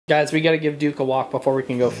Guys, we gotta give Duke a walk before we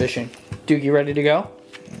can go fishing. Duke, you ready to go?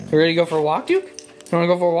 You ready to go for a walk, Duke? You wanna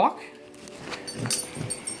go for a walk?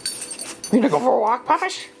 You gonna go for a walk,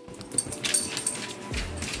 Puffish?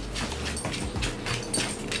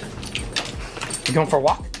 You going for a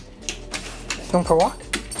walk? You going for a walk?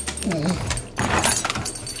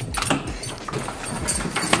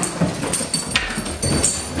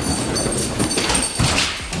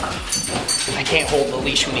 I can't hold the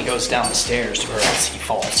leash when he goes down the stairs or else he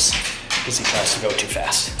falls because he tries to go too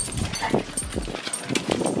fast.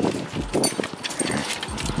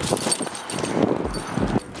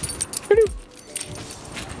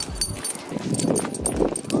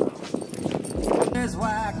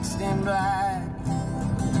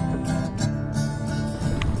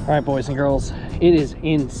 All right, boys and girls, it is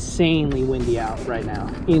insanely windy out right now.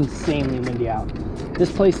 Insanely windy out. This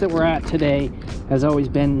place that we're at today has always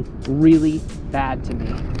been really bad to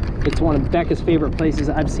me. It's one of Becca's favorite places.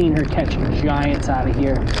 I've seen her catch giants out of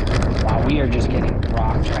here. Wow, we are just getting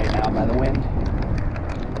rocked right now by the wind.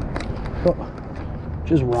 Oh,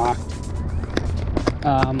 just rocked.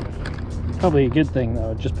 Probably a good thing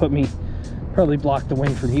though. It just probably blocked the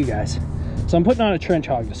wind from you guys. So I'm putting on a trench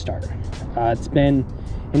hog to start. It's been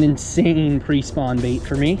an insane pre-spawn bait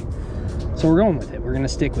for me. So we're going with it. We're gonna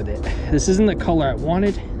stick with it. This isn't the color I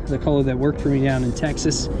wanted, the color that worked for me down in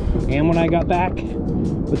Texas. And when I got back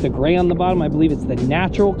with the gray on the bottom, I believe it's the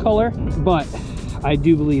natural color, but I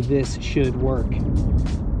do believe this should work.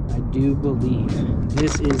 I do believe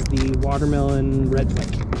this is the watermelon red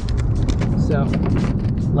flake. So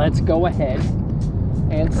let's go ahead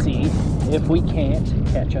and see if we can't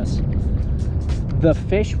catch us the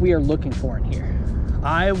fish we are looking for in here.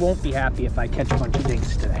 I won't be happy if I catch a bunch of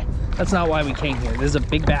dinks today. That's not why we came here. This is a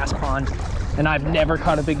big bass pond, and I've never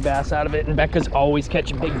caught a big bass out of it, and Becca's always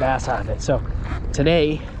catching big bass out of it. So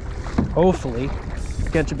today, hopefully,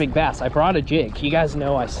 catch a big bass. I brought a jig. You guys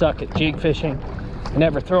know I suck at jig fishing. I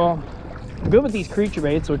never throw them. I'm good with these creature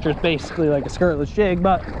baits, which are basically like a skirtless jig,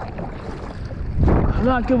 but I'm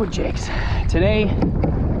not good with jigs. Today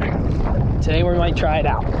we might try it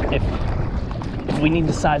out if we need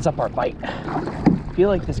to size up our bite. I feel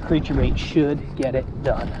like this creature bait should get it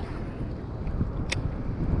done.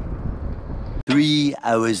 3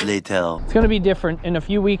 hours later. It's gonna be different. In a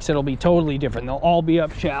few weeks, it'll be totally different. They'll all be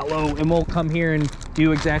up shallow, and we'll come here and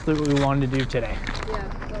do exactly what we wanted to do today. Yeah,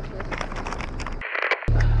 lovely.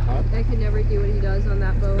 I could never do what he does on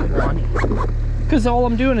that boat. Because all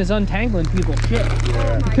I'm doing is untangling people's shit.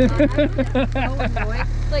 Oh my god, that's so annoying.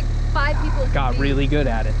 Like 5 people. Got really good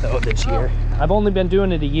at it though this year. I've only been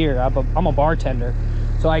doing it a year. I'm a bartender,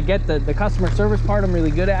 so I get the customer service part I'm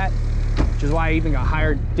really good at, which is why I even got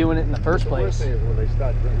hired doing it in the first place. The worst thing is when they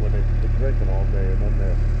start drinking, when they're drinking all day and then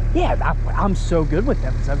they're... Yeah, I'm so good with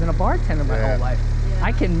them because I've been a bartender my whole life. Yeah.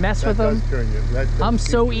 I can mess with them. I'm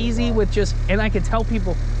so easy with just, and I can tell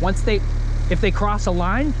people if they cross a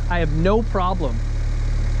line, I have no problem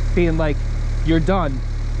being like, you're done.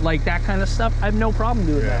 Like that kind of stuff, I have no problem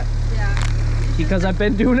doing that. Yeah. Because I've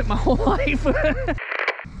been doing it my whole life.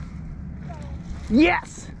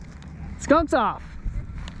 Yes! Skunk's off.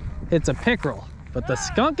 It's a pickerel, but the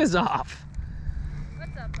skunk is off.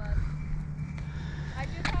 What's up, bud? I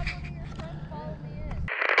just had one of your friends follow me in.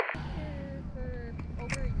 For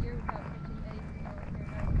over a year without catching anything over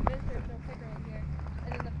here. And I was there's no pickerel here.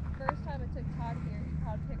 And then the first time I took Todd here, he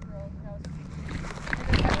caught pickerel, and I was and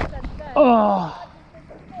then ever since then,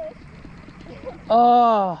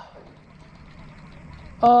 Oh.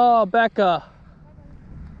 Oh, Becca.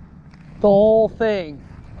 The whole thing.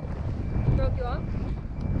 Broke you off?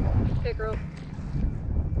 Pickerel.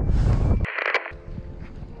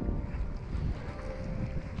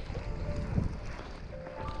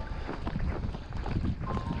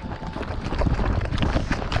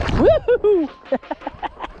 Woohoo!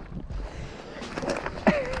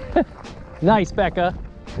 Nice, Becca.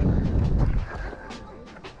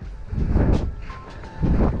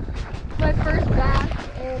 My first bass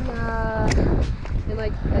in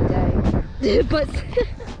like a day. But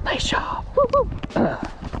Nice job.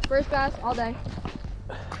 first bass all day.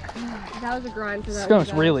 That was a grind for that.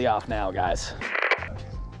 Skunk's really off now, guys.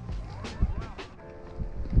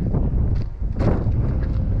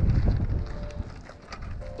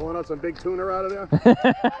 Pulling out some big tuna out of there? Actually,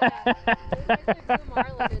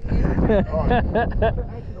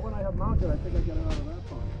 the one I have mounted, I think I got it out of that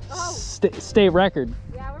pond. Oh. State record.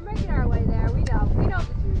 Yeah, we're making our way there. We know the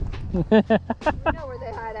truth. We know where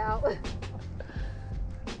they hide out.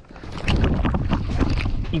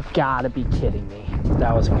 You gotta be kidding me.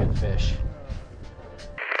 That was a good fish. You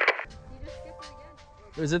just skipped it again.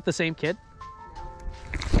 Was it the same kid?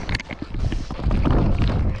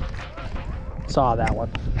 Saw that one.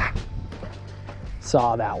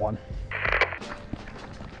 Saw that one.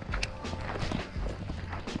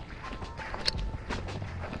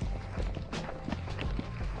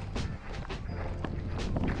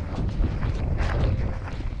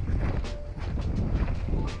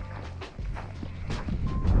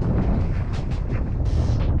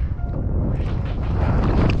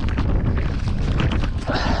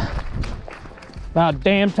 About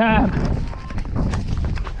damn time.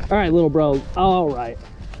 All right, little bro. All right.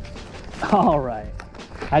 All right.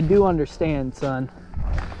 I do understand, son.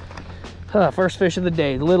 First fish of the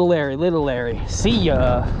day. Little Larry, little Larry. See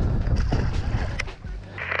ya.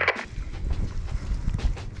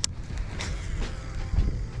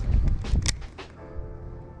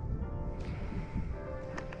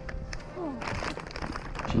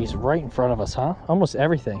 Jeez, right in front of us, huh? Almost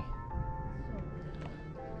everything.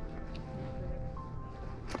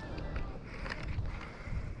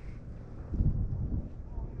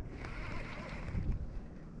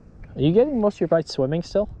 Are you getting most of your bites swimming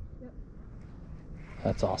still? Yep.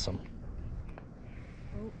 That's awesome.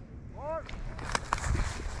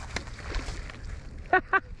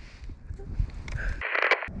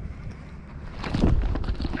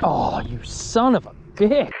 Oh, you son of a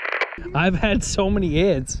bitch. I've had so many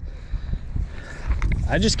hits.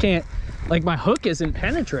 I just can't, like, my hook isn't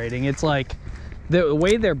penetrating. It's like the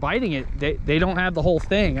way they're biting it, they don't have the whole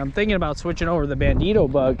thing. I'm thinking about switching over to the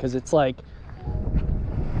Bandito bug because it's like,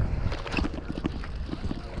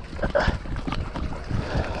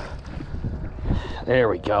 there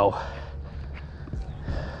we go.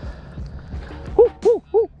 Woo, woo,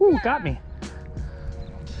 woo, woo, got me.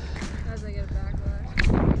 As I get a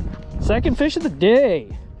backlash. Second fish of the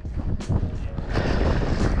day.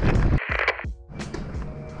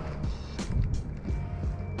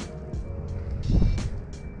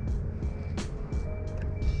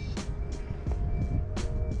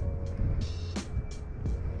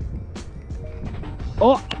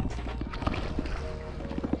 Oh,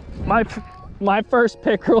 my first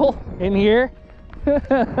pickerel in here.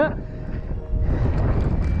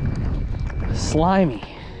 Slimy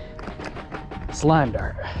slime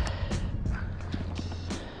dart.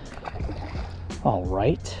 All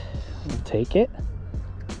right, we'll take it.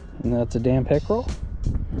 And that's a damn pickerel.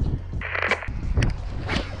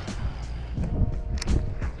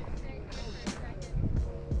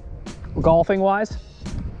 Golfing wise.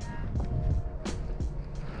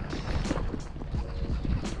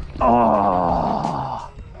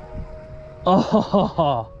 Oh,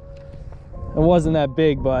 oh, it wasn't that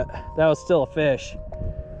big, but that was still a fish.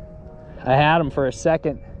 I had him for a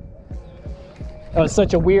second. That was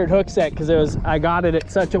such a weird hook set because I got it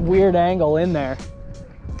at such a weird angle in there.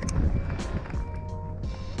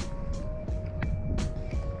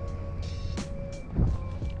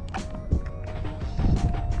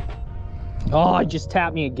 Oh, he just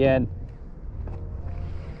tapped me again.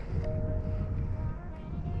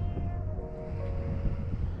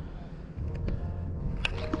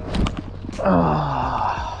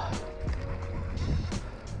 Oh.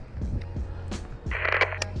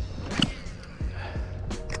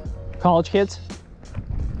 College kids?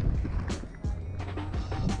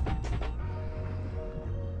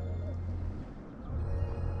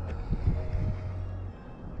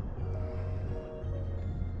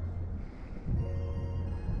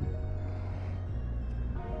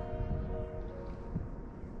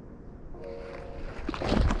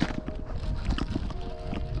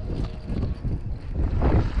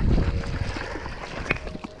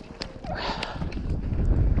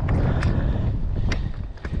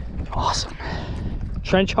 Awesome.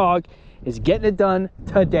 Trench hog is getting it done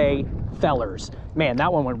today, fellers. Man,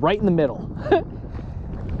 that one went right in the middle.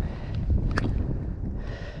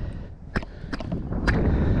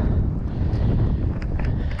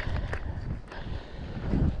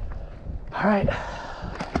 All right.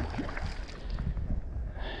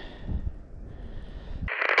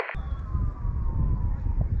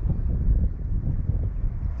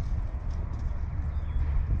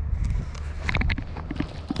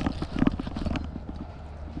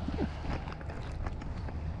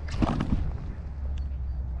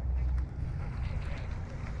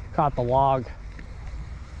 Caught the log.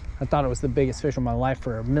 I thought it was the biggest fish of my life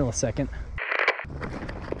for a millisecond.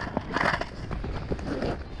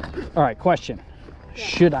 All right, question. Yeah.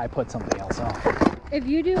 Should I put something else on? If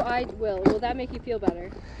you do, I will. Will that make you feel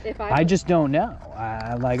better? If I just don't know.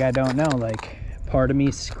 I don't know. Like, part of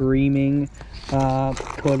me screaming,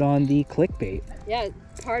 put on the clickbait. Yeah,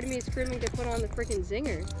 part of me is screaming to put on the freaking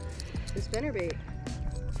zinger, the spinnerbait.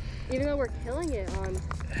 Even though we're killing it on,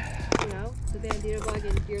 you know, the Bandito bug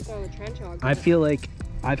and you're throwing a trench hog. I feel like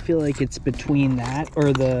I feel like it's between that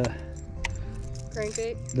or the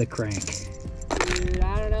Crankbait? The crank. Dude,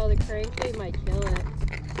 I don't know. The crankbait might kill it.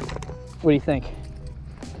 What do you think?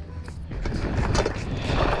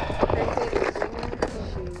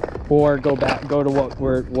 Or go to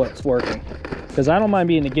what's working. Because I don't mind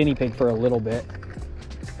being a guinea pig for a little bit.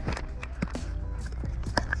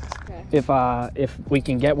 Okay. If we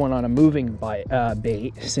can get one on a moving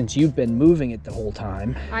bait, since you've been moving it the whole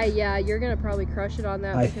time. Yeah, you're gonna probably crush it on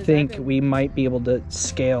that. I think we might be able to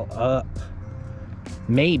scale up,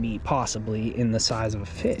 maybe, possibly, in the size of a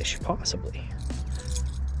fish, possibly.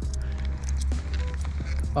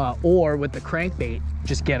 Or with the crankbait,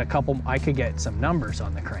 just get a couple. I could get some numbers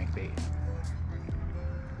on the crankbait.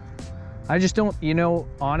 I just don't,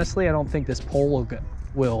 honestly, I don't think this pole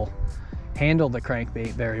will handle the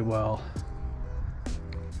crankbait very well.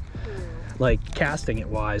 Like casting it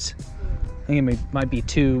wise. I think it might be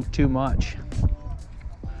too much.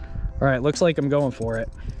 All right, looks like I'm going for it.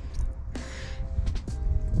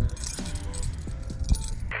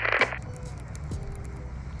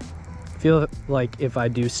 I feel like if I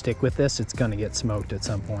do stick with this, it's gonna get smoked at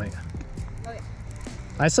some point. Okay.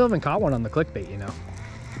 I still haven't caught one on the clickbait,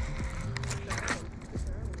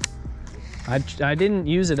 I didn't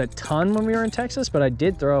use it a ton when we were in Texas, but I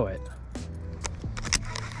did throw it.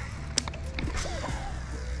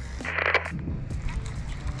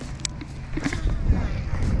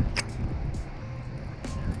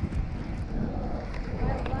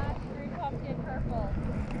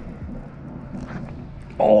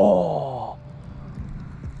 Oh!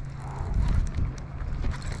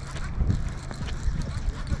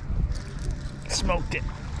 Smoked it.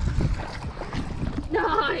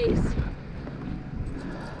 Nice!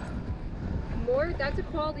 More? That's a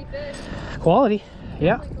quality fish. Quality.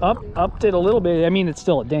 Yeah, upped it a little bit. I mean, it's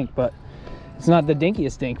still a dink, but it's not the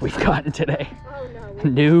dinkiest dink we've gotten today. Oh, no.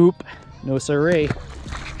 Nope. No siree.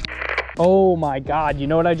 Oh my God, you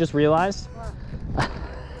know what I just realized? What?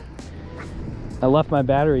 I left my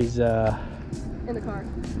batteries in the car.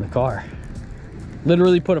 In the car.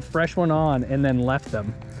 Literally put a fresh one on and then left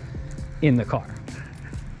them in the car.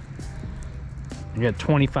 You got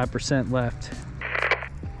 25% left.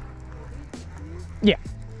 Yeah.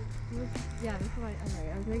 Yeah, that's why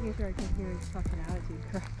I was making sure I could hear his fucking attitude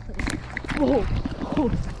correctly.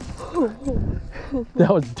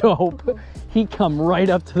 That was dope. He come right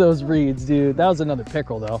up to those reeds, dude. That was another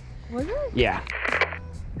pickerel though. Was it? Yeah.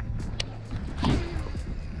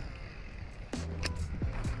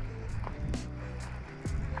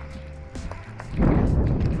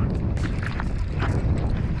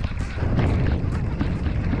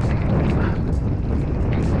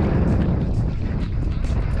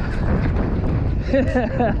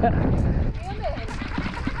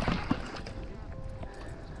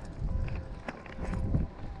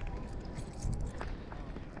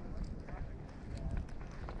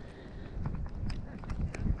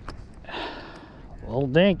 Little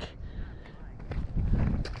dink.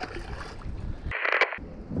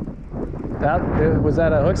 Was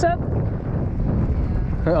that a hook set?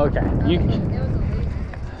 Yeah. Okay.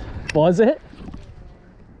 Was it?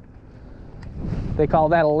 They call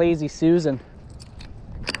that a lazy Susan.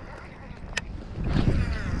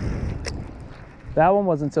 That one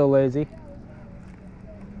wasn't so lazy.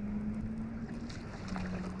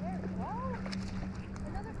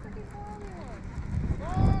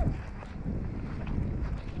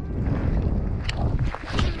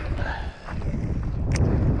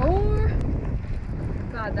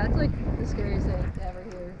 God, that's like the scariest thing to ever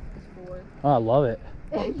hear is 4. Oh, I love it.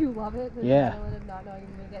 You love it? The yeah. adrenaline of not knowing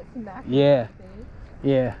you're gonna get smacked yeah. in the face.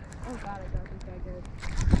 Yeah. Oh God, I don't think I did.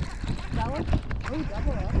 That one? Oh,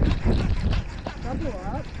 double up. Double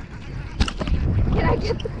up. Can I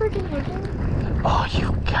get the freaking hook? Oh,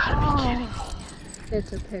 you gotta be kidding me.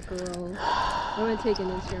 It's a pickerel. I'm gonna take an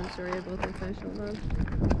Instagram story of both the fish. Hold on.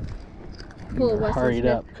 Pull a Westin Hurry it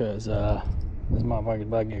Smith. up, cause this motherfucker's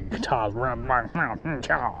about to get guitars.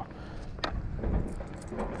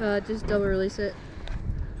 Just double release it.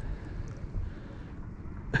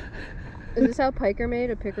 Is this how pike are made?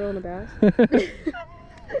 A pickerel and a bass?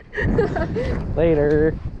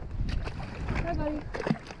 Later. Hi, buddy.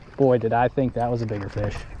 Boy, did I think that was a bigger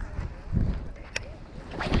fish.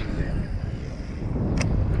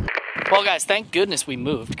 Well, guys, thank goodness we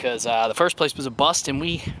moved, because the first place was a bust, and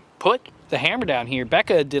we put the hammer down here.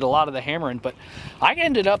 Becca did a lot of the hammering, but I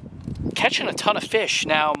ended up catching a ton of fish.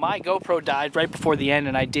 Now, my GoPro died right before the end,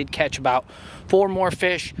 and I did catch about 4 more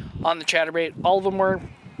fish on the chatterbait. All of them were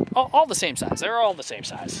all the same size. They were all the same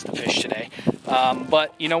size, the fish today.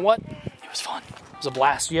 But you know what? It was fun. It was a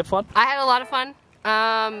blast. You have fun? I had a lot of fun.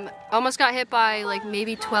 Almost got hit by like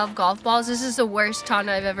maybe 12 golf balls. This is the worst taunt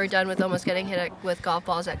I've ever done with almost getting hit with golf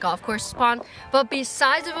balls at golf course spawn. But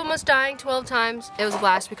besides of almost dying 12 times, it was a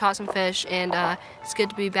blast. We caught some fish, and it's good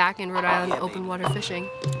to be back in Rhode Island open water fishing.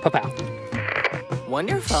 Pow.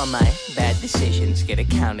 Wonder if all my bad decisions get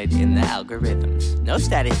accounted in the algorithms. No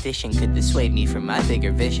statistician could dissuade me from my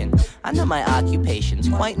bigger vision. I know my occupation's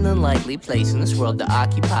quite an unlikely place in this world to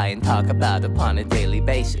occupy and talk about upon a daily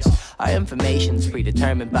basis. Our information's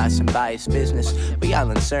predetermined by some biased business. We all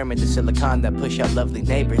in sermon to silicon that push out lovely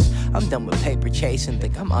neighbors. I'm done with paper chasing,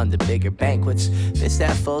 think I'm on to bigger banquets. This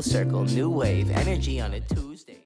that full circle, new wave, energy on a Tuesday.